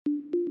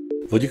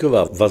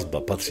Vodíková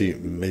vazba patří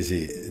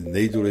mezi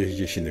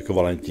nejdůležitější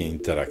nekovalentní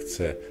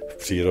interakce v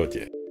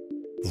přírodě.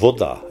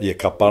 Voda je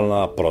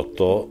kapalná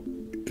proto,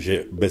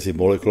 že mezi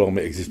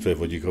molekulami existuje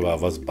vodíková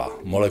vazba.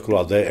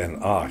 Molekula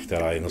DNA,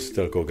 která je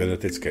nositelkou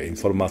genetické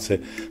informace,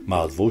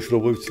 má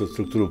dvoušroubovou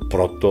strukturu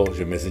proto,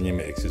 že mezi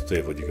nimi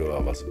existuje vodíková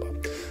vazba.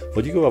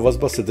 Vodíková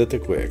vazba se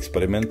detekuje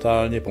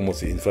experimentálně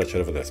pomocí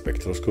infračervené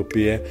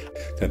spektroskopie.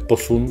 Ten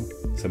posun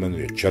se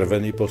jmenuje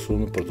červený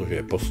posun, protože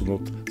je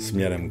posunut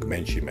směrem k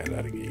menším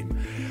energiím.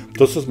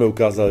 To, co jsme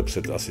ukázali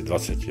před asi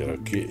 20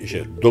 roky,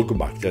 že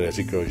dogma, které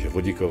říkalo, že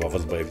vodíková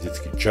vazba je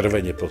vždycky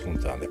červeně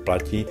posunutá,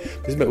 neplatí,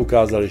 my jsme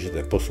ukázali, že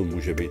ten posun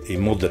může být i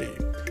modrý.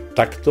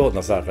 Takto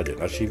na základě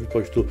našich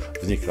výpočtů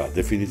vznikla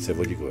definice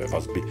vodíkové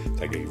vazby,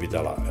 tak jak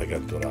vydala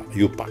agentura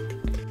UPAC.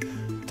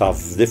 Ta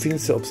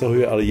definice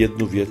obsahuje ale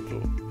jednu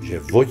větu, že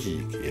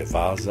vodík je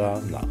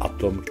vázán na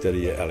atom,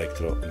 který je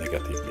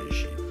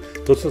elektronegativnější.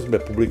 To, co jsme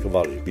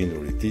publikovali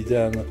minulý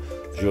týden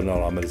v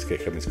žurnálu americké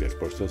chemické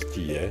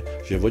společnosti, je,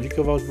 že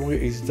vodíková vazba může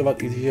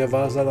existovat, i když je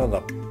vázána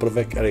na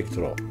prvek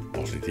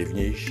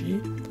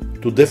elektropozitivnější.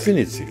 Tu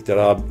definici,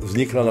 která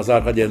vznikla na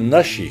základě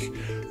našich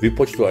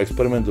výpočtů a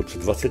experimentů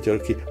před 20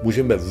 roky,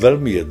 můžeme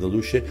velmi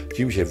jednoduše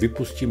tím, že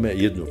vypustíme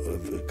jednu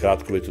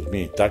krátkovětu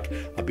změnit tak,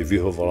 aby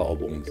vyhovovala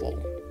obou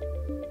dvou.